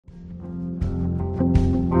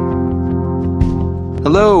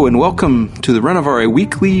Hello and welcome to the Renovare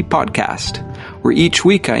Weekly Podcast, where each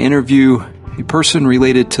week I interview a person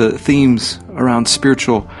related to themes around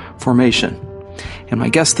spiritual formation. And my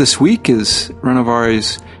guest this week is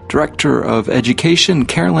Renovare's Director of Education,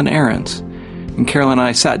 Carolyn Ahrens. And Carolyn and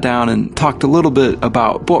I sat down and talked a little bit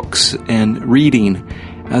about books and reading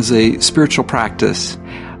as a spiritual practice.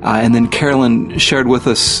 And then Carolyn shared with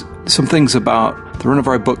us some things about the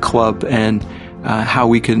Renovare Book Club and how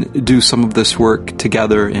we can do some of this work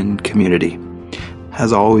together in community.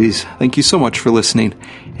 As always, thank you so much for listening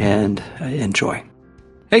and enjoy.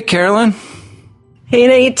 Hey, Carolyn. Hey,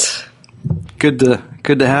 Nate. Good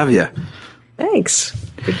to have you. Thanks.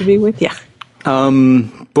 Good to be with you.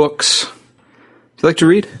 Books. Do you like to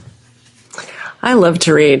read? I love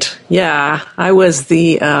to read. Yeah, I was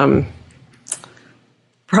the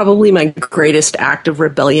probably my greatest act of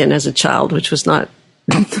rebellion as a child, which was not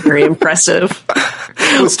very impressive.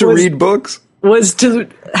 Was to read books? Was to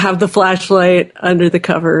have the flashlight under the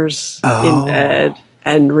covers in bed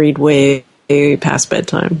and read way past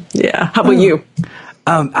bedtime. Yeah. How about you?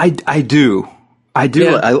 I do.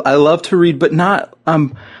 Yeah. I love to read, but not.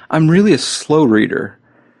 I'm really a slow reader.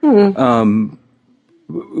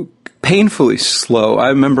 Painfully slow. I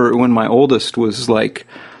remember when my oldest was like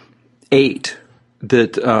 8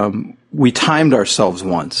 that we timed ourselves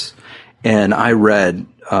once, and I read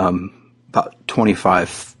about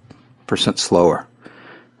 25% slower.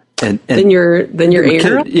 And than your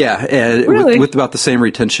 8-year-old? Yeah, and really? with about the same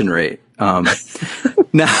retention rate. Now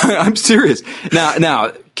I'm serious.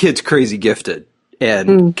 Now kid's crazy gifted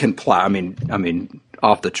and can plow. I mean,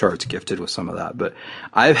 off the charts gifted with some of that. But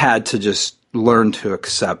I've had to just learn to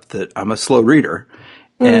accept that I'm a slow reader,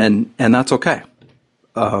 and that's okay.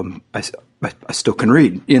 I still can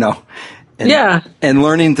read, and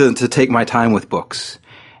learning to take my time with books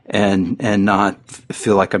and not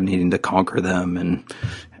feel like I'm needing to conquer them. And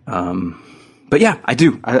but yeah, I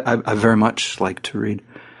do. I very much like to read.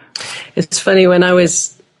 It's funny, when I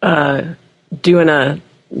was doing a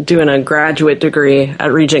graduate degree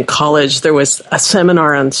at Regent College, there was a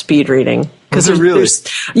seminar on speed reading. Because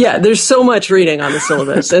there's so much reading on the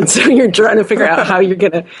syllabus, and so you're trying to figure out how you're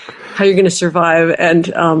gonna survive.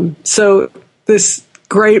 And so this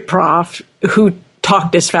great prof who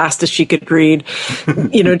talked as fast as she could read,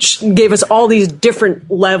 gave us all these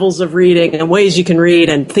different levels of reading and ways you can read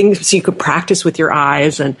and things you could practice with your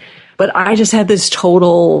eyes. But I just had this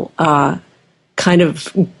total kind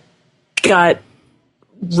of gut.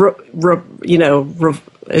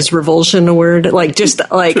 Is revulsion a word?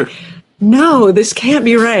 Sure. No, this can't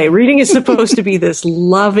be right. Reading is supposed to be this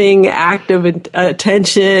loving act of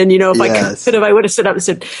attention. If I would have stood up and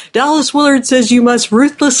said, Dallas Willard says you must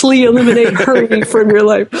ruthlessly eliminate hurry from your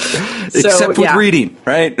life. Except with reading,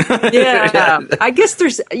 right? Yeah. I guess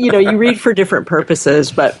there's, you read for different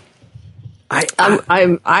purposes, but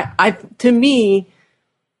to me,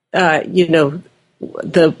 the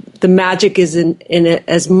magic is in it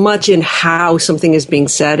as much in how something is being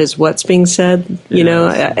said as what's being said.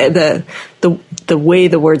 The way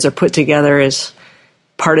the words are put together is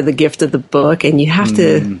part of the gift of the book, and you have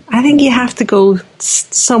to. I think you have to go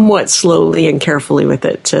somewhat slowly and carefully with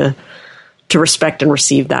it to respect and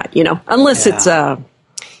receive that. Unless it's how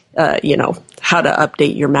to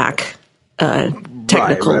update your Mac.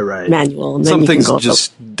 Technical manual. And then some things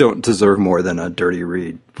just don't deserve more than a dirty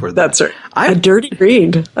read for that. That's right. A dirty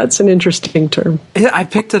read. That's an interesting term. Yeah, I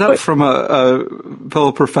picked it up from a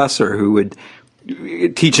fellow professor who would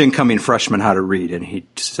teach incoming freshmen how to read, and he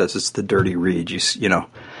says it's the dirty read. You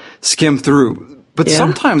skim through. But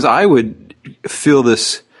sometimes I would feel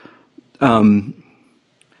this kind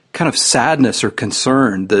of sadness or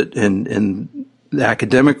concern that in the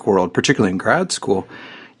academic world, particularly in grad school,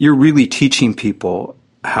 you're really teaching people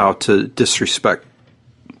how to disrespect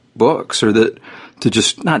books, or that to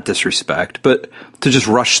just not disrespect, but to just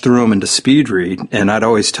rush through them and to speed read. And I'd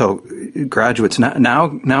always tell graduates,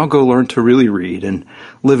 now go learn to really read and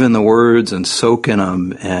live in the words and soak in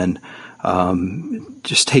them, and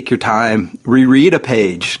just take your time, reread a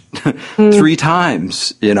page 3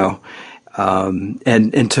 times, and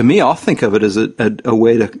to me, I'll think of it as a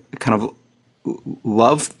way to kind of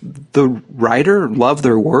love the writer, love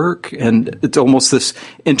their work, and it's almost this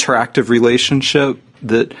interactive relationship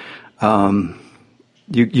that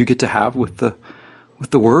you get to have with the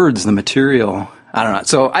words, the material. I don't know.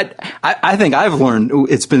 So I think I've learned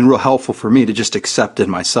it's been real helpful for me to just accept in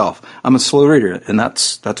myself. I'm a slow reader, and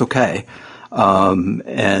that's okay. And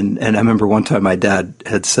I remember one time my dad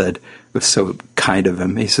had said, it was so kind of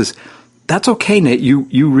him. He says, "That's okay, Nate.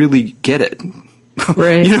 You really get it."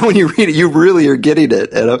 Right. When you read it, you really are getting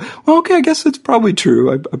it. And well, okay, I guess it's probably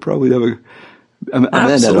true. I probably have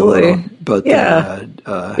amend it a little. But yeah.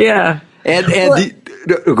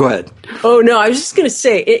 Go ahead. Oh, no, I was just going to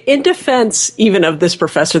say, in defense even of this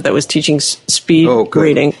professor that was teaching speed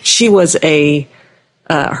reading, she was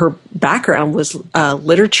her background was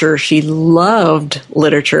literature. She loved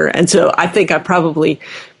literature. And so I think I'm probably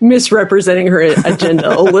misrepresenting her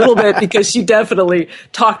agenda a little bit, because she definitely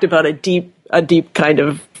talked about a deep kind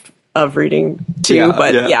of reading too.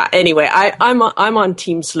 Anyway, I'm on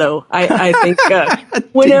team slow. I think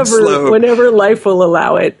whenever life will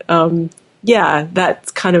allow it,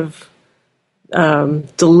 that kind of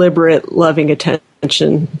deliberate, loving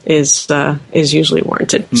attention is usually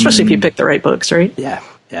warranted, especially if you pick the right books, right? Yeah.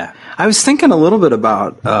 I was thinking a little bit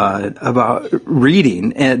about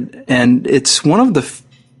reading, and it's one of the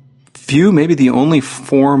few, maybe the only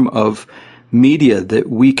form of media that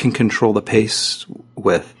we can control the pace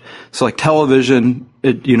with. So, like television,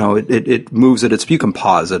 it moves at its. You can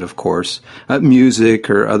pause it, of course, music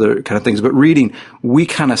or other kind of things, but reading, we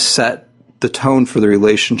kind of set the tone for the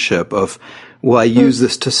relationship of, will I use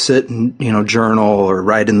this to sit and, journal or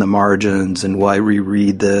write in the margins, and will I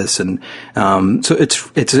reread this? And so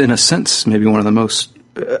it's in a sense maybe one of the most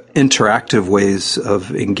interactive ways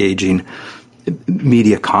of engaging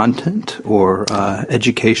media content or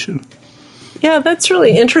education. Yeah, that's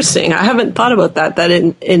really interesting. I haven't thought about that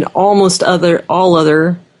in almost all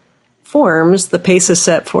other forms, the pace is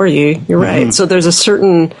set for you. You're right. So there's a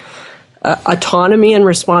certain autonomy and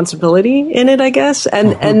responsibility in it, I guess.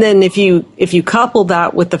 And then if you couple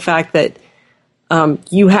that with the fact that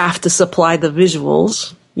you have to supply the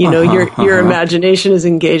visuals, your imagination is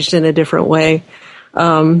engaged in a different way.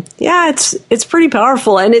 It's pretty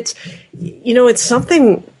powerful, and it's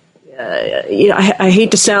something. I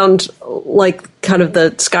hate to sound like kind of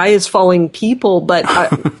the sky is falling people, but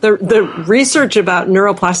the research about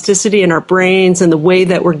neuroplasticity in our brains and the way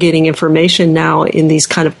that we're getting information now in these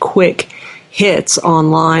kind of quick hits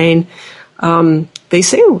online, they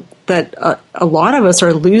say that a lot of us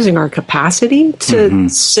are losing our capacity to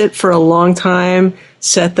sit for a long time,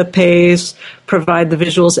 set the pace, provide the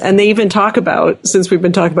visuals. And they even talk about, since we've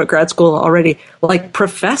been talking about grad school already, like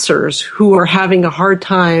professors who are having a hard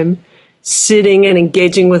time sitting and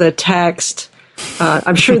engaging with a text.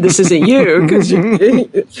 I'm sure this isn't you, because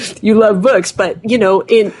you love books, but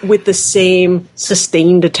with the same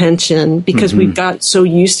sustained attention, because we've got so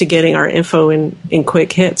used to getting our info in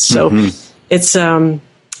quick hits. So it's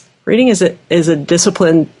reading is a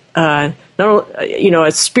discipline, a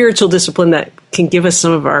spiritual discipline that can give us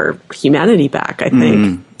some of our humanity back, I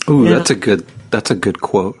think. Ooh, yeah. That's a good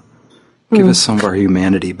quote. Give us some of our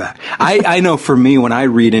humanity back. I know for me, when I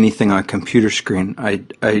read anything on a computer screen, I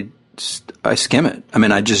skim it. I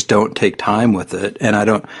mean, I just don't take time with it, and I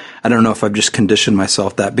don't know if I've just conditioned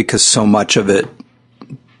myself that, because so much of it,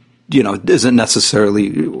 doesn't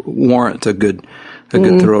necessarily warrant a good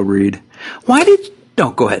thorough read.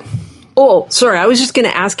 Go ahead. Oh, sorry. I was just going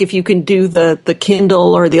to ask if you can do the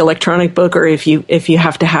Kindle or the electronic book, or if you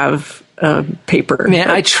have to have paper.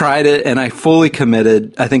 Man, I tried it and I fully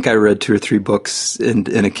committed. I think I read 2 or 3 books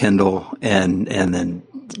in a Kindle, and then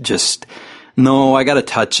just, no, I got to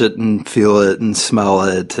touch it and feel it and smell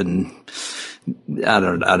it, and I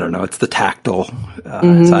don't know. It's the tactile.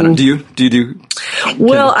 So do you?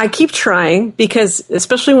 Well, I keep trying, because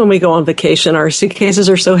especially when we go on vacation, our suitcases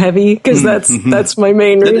are so heavy, because that's my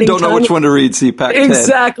main reading. Don't know which one to read, so you pack 10.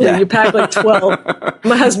 Exactly. Yeah. You pack like 12.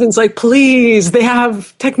 My husband's like, please, they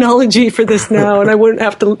have technology for this now, and I wouldn't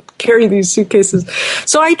have to carry these suitcases.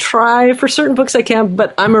 So I try. For certain books I can,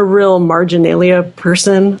 but I'm a real marginalia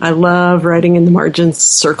person. I love writing in the margins,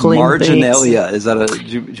 circling marginalia. things. Is that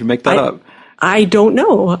did you make that up? I don't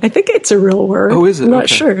know. I think it's a real word. Oh, is it? I'm not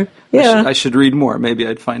sure. Yeah. I should read more. Maybe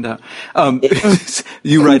I'd find out.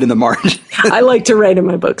 You write in the margin. I like to write in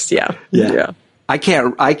my books. Yeah. I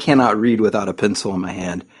cannot read without a pencil in my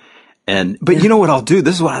hand. But you know what I'll do?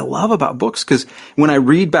 This is what I love about books, because when I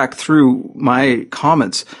read back through my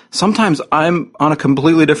comments, sometimes I'm on a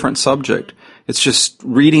completely different subject. It's just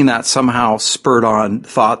reading that somehow spurred on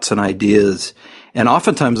thoughts and ideas. And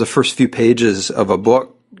oftentimes the first few pages of a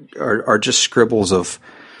book are just scribbles of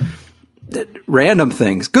random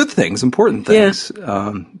things, good things, important things,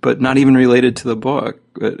 but not even related to the book.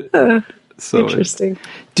 So interesting.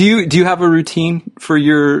 Do you have a routine for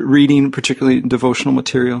your reading, particularly devotional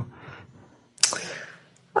material?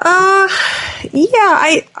 I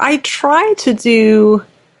try to do,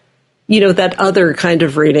 that other kind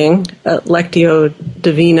of reading, Lectio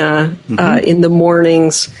Divina, in the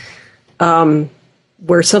mornings,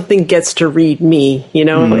 where something gets to read me,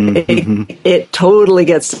 it totally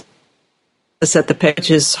gets set the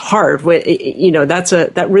pitch is hard.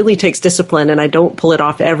 That really takes discipline, and I don't pull it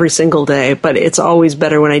off every single day, but it's always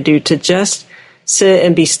better when I do, to just sit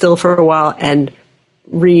and be still for a while and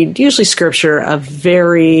read, usually scripture, a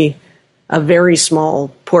very small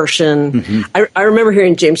portion. Mm-hmm. I remember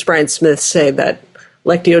hearing James Bryan Smith say that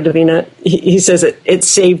Lectio Divina, he says it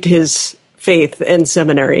saved his faith in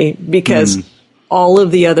seminary, because all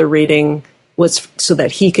of the other reading was so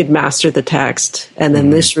that he could master the text, and then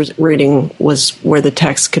this reading was where the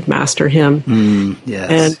text could master him.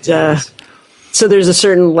 Yes. So there's a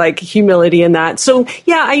certain humility in that. So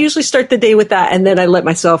yeah, I usually start the day with that, and then I let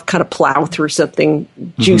myself kind of plow through something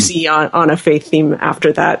juicy on a faith theme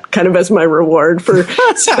after that, kind of as my reward for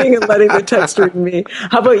sitting and letting the text read me.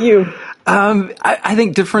 How about you? I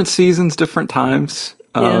think different seasons, different times.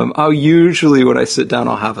 I'll usually, when I sit down,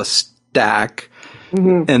 I'll have a stack.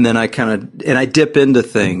 And then I I dip into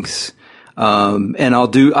things. And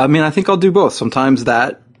I think I'll do both. Sometimes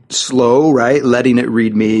that slow, right? Letting it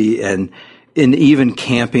read me, and even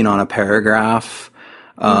camping on a paragraph.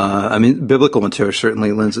 Biblical material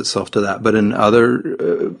certainly lends itself to that, but in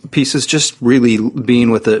other pieces, just really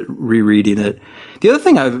being with it, rereading it. The other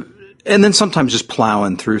thing and then sometimes just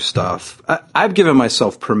plowing through stuff. I've given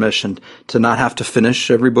myself permission to not have to finish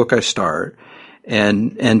every book I start.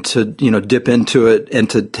 And to, dip into it and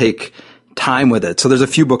to take time with it. So there's a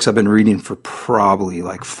few books I've been reading for probably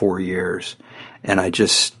 4 years. And I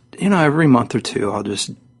just, every month or two, I'll just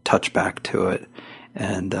touch back to it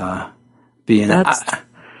and, be in it.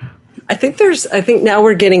 I think now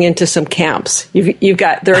we're getting into some camps.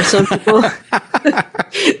 There are some people,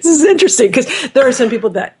 this is interesting, because there are some people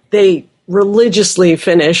that they religiously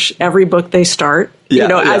finish every book they start,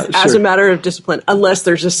 as a matter of discipline, unless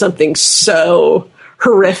there's just something so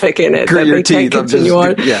horrific in it that they can't continue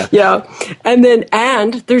on. Yeah. And then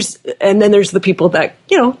there's the people that,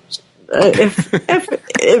 if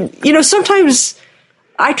sometimes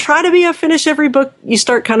I try to be a finish every book you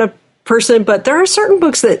start kind of person, but there are certain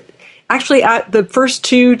books that actually the first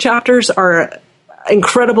 2 chapters are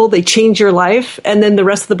incredible. They change your life. And then the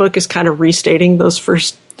rest of the book is kind of restating those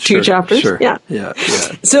first 2 chapters. Sure. Yeah. Yeah.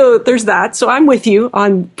 So there's that. So I'm with you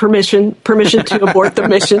on permission to abort the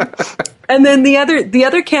mission. And then the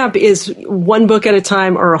other camp is one book at a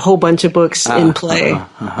time, or a whole bunch of books in play.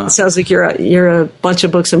 It sounds like you're a bunch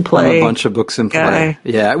of books in play. I'm a bunch of books in play.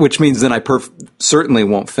 Yeah. Which means then I certainly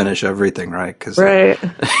won't finish everything, right? Right.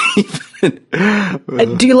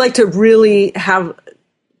 Do you like to really have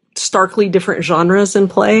starkly different genres in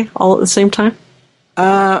play all at the same time?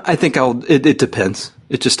 I think it depends.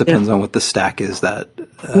 It just depends on what the stack is.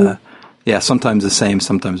 Sometimes the same,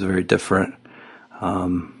 sometimes very different.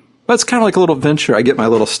 But it's kind of like a little venture. I get my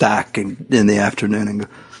little stack in the afternoon and go,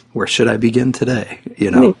 where should I begin today?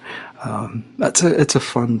 It's a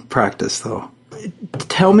fun practice, though.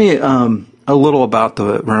 Tell me a little about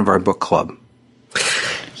the Renovar Book Club.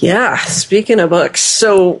 Yeah, speaking of books,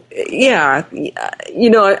 so I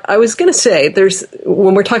was going to say,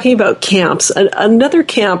 when we're talking about camps, another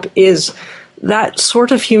camp is that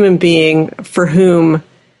sort of human being for whom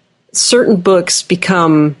certain books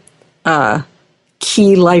become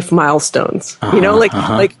key life milestones. So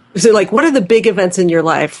what are the big events in your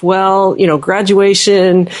life? Well,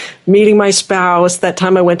 graduation, meeting my spouse, that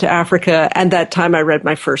time I went to Africa, and that time I read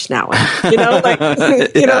my first Now.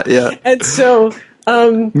 And so.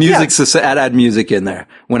 Music, add music in there.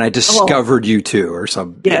 When I discovered U2 or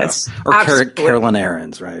something. Yes. Or Carolyn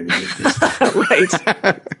Aarons, right? Right.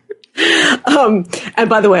 And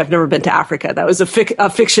by the way, I've never been to Africa. That was a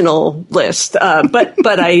fictional list.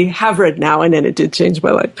 But I have read Now, and it did change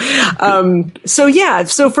my life.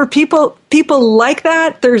 So for people like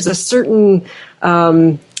that, there's a certain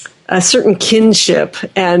kinship,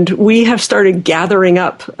 and we have started gathering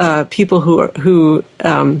up people who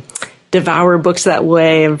devour books that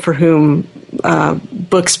way, and for whom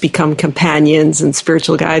books become companions and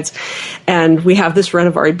spiritual guides. And we have this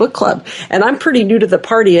Renovari Book Club. And I'm pretty new to the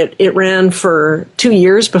party. It ran for 2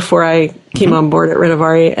 years before I came on board at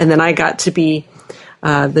Renovari, and then I got to be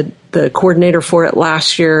the coordinator for it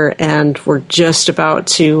last year, and we're just about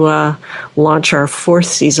to launch our 4th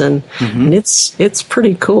season, and it's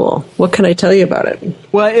pretty cool. What can I tell you about it?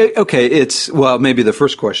 Well, maybe the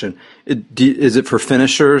first question, is it for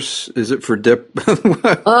finishers? Is it for dip?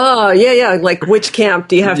 Oh, yeah. Like, which camp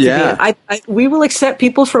do you have to be in? We will accept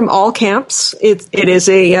people from all camps. It is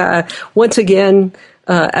once again,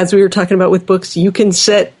 as we were talking about with books, you can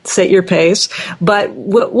set your pace. But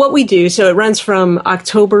what we do, so it runs from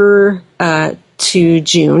October to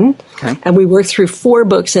June. Okay. And we work through 4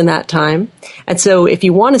 books in that time. And so if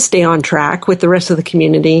you want to stay on track with the rest of the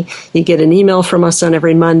community, you get an email from us on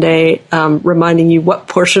every Monday reminding you what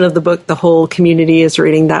portion of the book the whole community is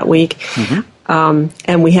reading that week.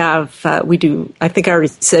 And we have, I think I already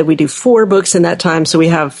said we do 4 books in that time. So we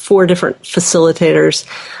have 4 different facilitators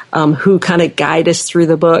who kind of guide us through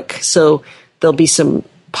the book. So there'll be some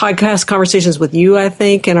podcast conversations with you, I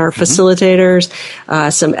think, and our facilitators,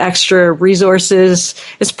 some extra resources.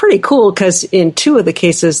 It's pretty cool because in 2 of the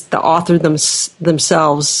cases, the author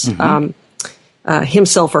themselves,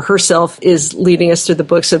 himself or herself, is leading us through the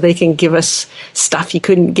book so they can give us stuff you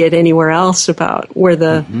couldn't get anywhere else about where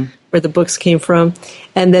the books came from.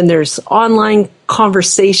 And then there's online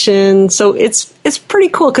conversation. So it's pretty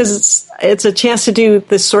cool because it's a chance to do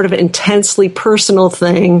this sort of intensely personal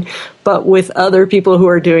thing, but with other people who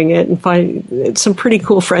are doing it, and find some pretty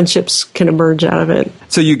cool friendships can emerge out of it.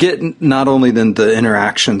 So you get not only then the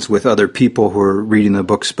interactions with other people who are reading the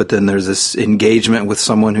books, but then there's this engagement with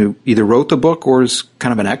someone who either wrote the book or is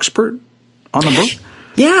kind of an expert on the book?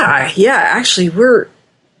 Yeah. Actually,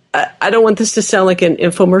 I don't want this to sound like an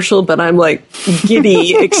infomercial, but I'm like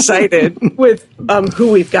giddy excited with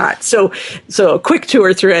who we've got. So a quick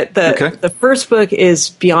tour through it. The first book is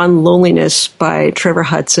Beyond Loneliness by Trevor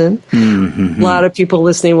Hudson. A lot of people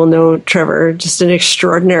listening will know Trevor, just an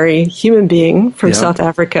extraordinary human being from South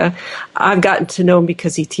Africa. I've gotten to know him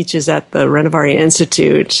because he teaches at the Renovaré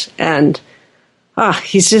Institute, and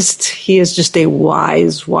he is just a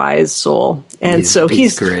wise soul. And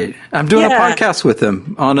he's great. I'm doing a podcast with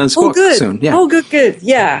him on his book soon. Yeah. Oh, good.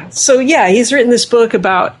 Yeah. So he's written this book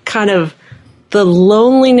about kind of the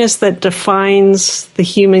loneliness that defines the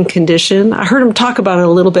human condition. I heard him talk about it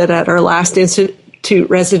a little bit at our last institute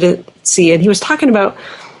residency, and he was talking about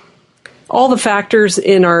all the factors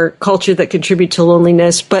in our culture that contribute to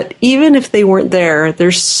loneliness. But even if they weren't there,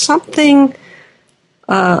 there's something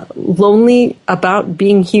lonely about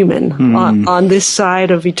being human on this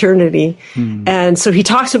side of eternity. And so he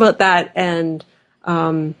talks about that and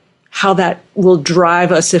how that will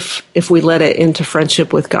drive us if we let it into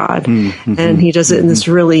friendship with God. And he does it in this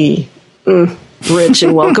really rich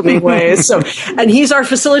and welcoming way. And he's our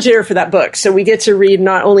facilitator for that book. So we get to read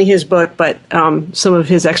not only his book, but some of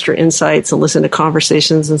his extra insights and listen to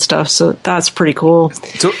conversations and stuff. So that's pretty cool.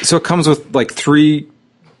 So it comes with like 3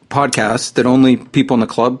 podcasts that only people in the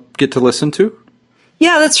club get to listen to?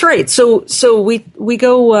 Yeah, that's right. So we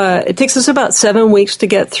go, it takes us about 7 weeks to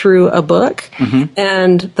get through a book.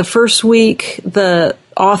 And the first week, the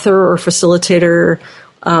author or facilitator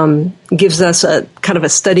gives us a kind of a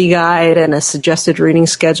study guide and a suggested reading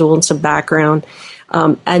schedule and some background.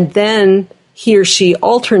 And then he or she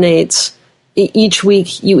alternates. Each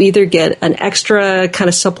week, you either get an extra kind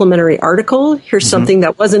of supplementary article, here's something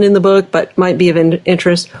that wasn't in the book but might be of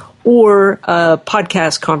interest, or a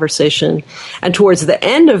podcast conversation. And towards the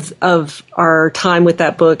end of our time with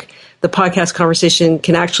that book, the podcast conversation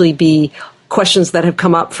can actually be questions that have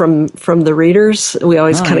come up from the readers. We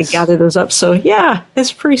always kind of gather those up. So,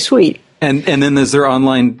 it's pretty sweet. And then there's their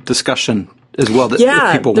online discussion as well that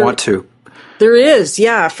if people want to. There is,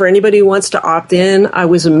 for anybody who wants to opt in. I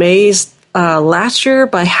was amazed last year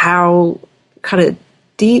by how kind of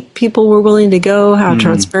deep people were willing to go, how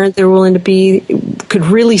transparent they were willing to be. Could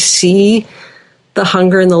really see the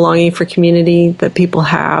hunger and the longing for community that people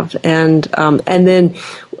have, and then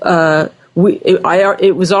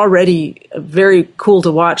it was already very cool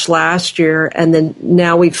to watch last year, and then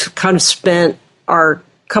now we've kind of spent our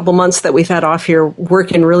couple months that we've had off here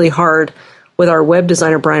working really hard with our web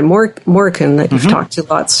designer, Brian Morricone, that you've talked to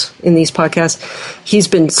lots in these podcasts. He's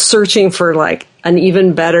been searching for like an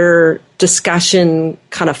even better discussion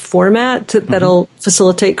kind of format that'll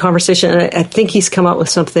facilitate conversation. And I think he's come up with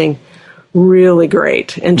something really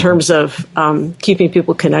great in terms of keeping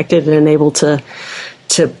people connected and able to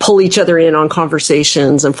pull each other in on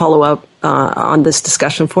conversations and follow up on this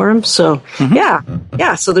discussion forum. So,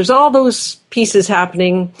 so there's all those pieces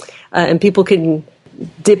happening, and people can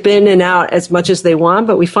dip in and out as much as they want,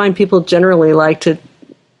 but we find people generally like to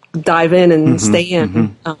dive in and stay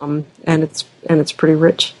in, and it's pretty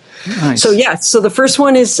rich. Nice. So the first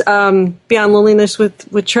one is Beyond Loneliness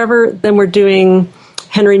with Trevor. Then we're doing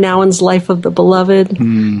Henry Nouwen's Life of the Beloved,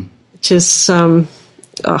 which is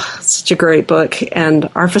such a great book. And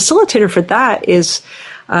our facilitator for that is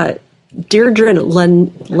Deirdre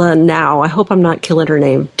Lanau. I hope I'm not killing her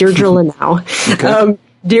name. Deirdre Lanau. Okay.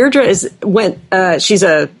 Deirdre she's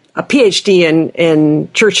a a PhD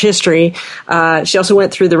in church history. She also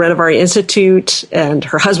went through the Renovari Institute, and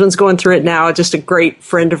her husband's going through it now, just a great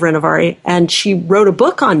friend of Renovari. And she wrote a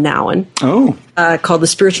book on Nouwen called The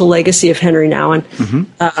Spiritual Legacy of Henry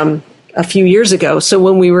Nouwen a few years ago. So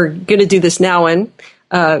when we were going to do this Nouwen,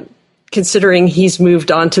 considering he's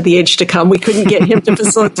moved on to the age to come, we couldn't get him to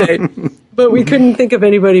facilitate. But we couldn't think of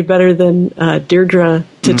anybody better than Deirdre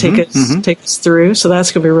to take us through. So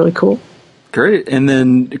that's going to be really cool. Great. And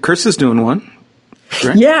then Chris is doing one.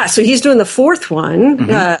 Right? Yeah, so he's doing the fourth one.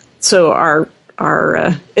 So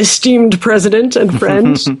our esteemed president and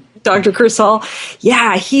friend, Dr. Chris Hall.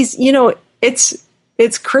 Yeah, he's,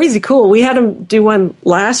 it's crazy cool. We had him do one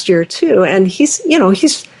last year too. And he's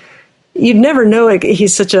you'd never know it.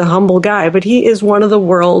 He's such a humble guy, but he is one of the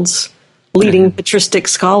world's leading patristic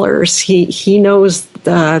scholars. He knows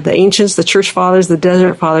the ancients, the church fathers, the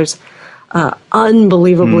desert fathers,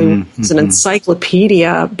 unbelievably. It's an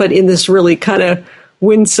encyclopedia, but in this really kind of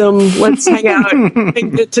winsome, let's hang out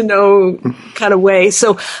and get to know kind of way.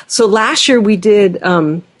 So last year we did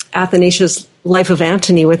Athanasius' Life of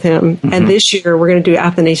Antony with him, and this year we're going to do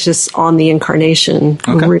Athanasius on the Incarnation.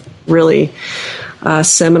 Okay. Really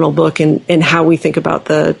seminal book in how we think about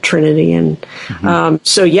the Trinity. And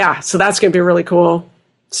so that's going to be really cool.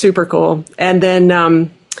 Super cool. And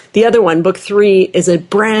then the other one, book 3, is a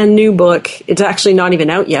brand new book. It's actually not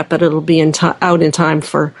even out yet, but it'll be out in time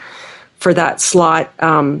for that slot,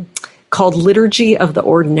 called Liturgy of the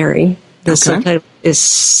Ordinary. The subtitle is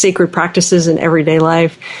Sacred Practices in Everyday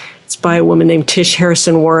Life. It's by a woman named Tish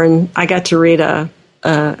Harrison Warren. I got to read an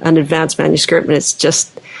advanced manuscript, and it's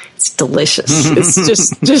delicious.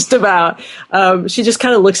 It's just about, she just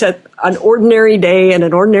kind of looks at an ordinary day and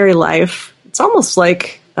an ordinary life. It's almost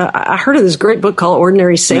like, I heard of this great book called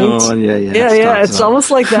Ordinary Saints. Oh, yeah. It's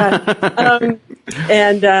almost like that.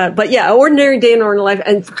 An ordinary day in ordinary life,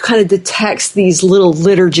 and kind of detects these little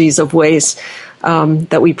liturgies of ways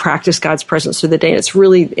that we practice God's presence through the day. And it's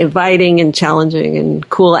really inviting and challenging and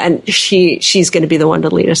cool. And she's going to be the one to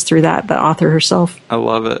lead us through that, the author herself. I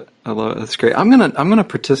love it. That's great. I'm gonna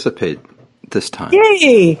participate this time.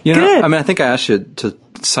 Yay! Good. I mean, I think I asked you to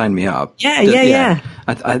sign me up. Yeah.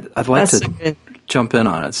 I'd like to jump in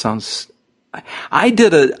on it. Sounds. I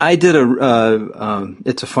did a.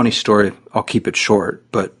 It's a funny story. I'll keep it short,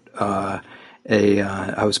 but I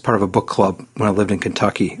was part of a book club when I lived in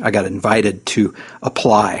Kentucky. I got invited to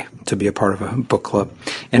apply to be a part of a book club,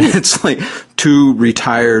 and it's like 2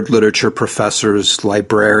 retired literature professors,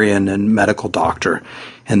 librarian, and medical doctor.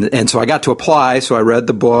 And so I got to apply. So I read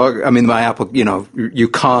the book. I mean, you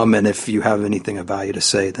come, and if you have anything of value to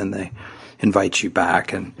say, then they invite you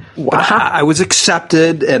back. And I was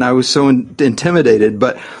accepted, and I was so intimidated.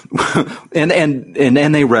 But and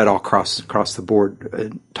they read all across the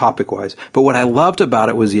board, topic wise. But what I loved about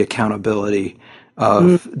it was the accountability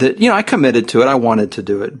of that. I committed to it. I wanted to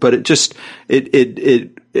do it, but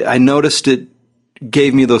I noticed it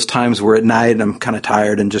gave me those times where at night I'm kind of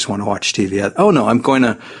tired and just want to watch TV. Oh no, I'm going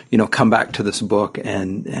to, come back to this book,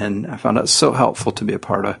 and I found it so helpful to be a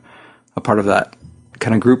part of that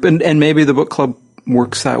kind of group, and maybe the book club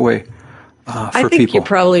works that way for people. I think you're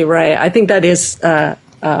probably right. I think that is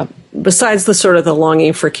besides the sort of the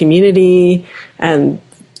longing for community and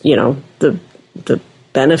the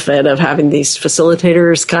benefit of having these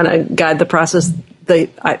facilitators kind of guide the process.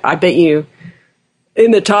 I bet you.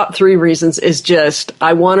 In the top 3 reasons is just,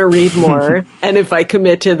 I want to read more. And if I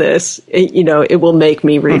commit to this, it will make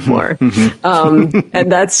me read more. And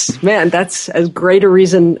that's as great a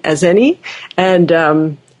reason as any. And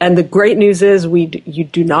the great news is you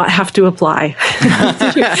do not have to apply.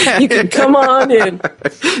 You can come on in. And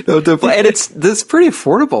it's pretty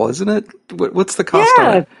affordable, isn't it? What's the cost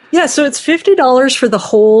on it? Yeah, so it's $50 for the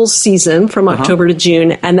whole season from October to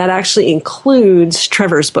June, and that actually includes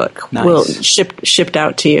Trevor's book. Nice. Will shipped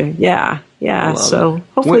out to you. Yeah. So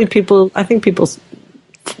hopefully people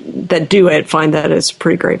that do it find that it's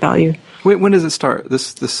pretty great value. When does it start?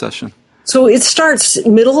 This session? So it starts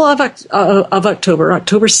middle of October.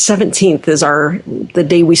 October 17th is the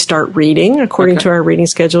day we start reading, according to our reading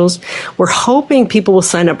schedules. We're hoping people will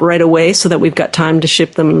sign up right away so that we've got time to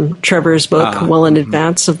ship them Trevor's book well in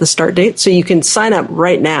advance of the start date. So you can sign up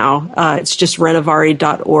right now. It's just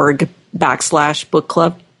renovari.org/book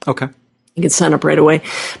club. Okay. You can sign up right away,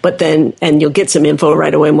 and you'll get some info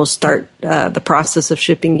right away, and we'll start the process of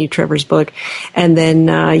shipping you Trevor's book. And then,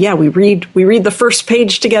 we read the first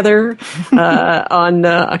page together on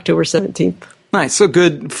October 17th. Nice. So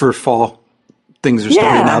good for fall. Things are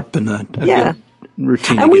starting up and a good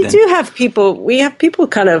routine. And we do have people. We have people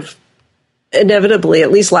kind of inevitably,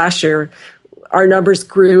 at least last year, our numbers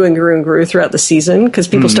grew and grew and grew throughout the season because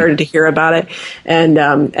people started to hear about it.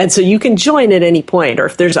 And so you can join at any point, or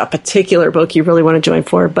if there's a particular book you really want to join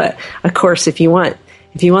for. But of course, if you want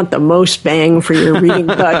the most bang for your reading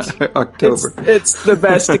buck, October, it's the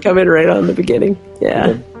best to come in right on the beginning.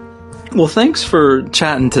 Yeah. Well, thanks for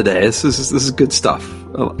chatting today. This is good stuff.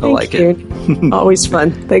 I like it. Always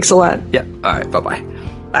fun. Thanks a lot. Yeah. All right. Bye-bye.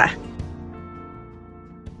 Bye.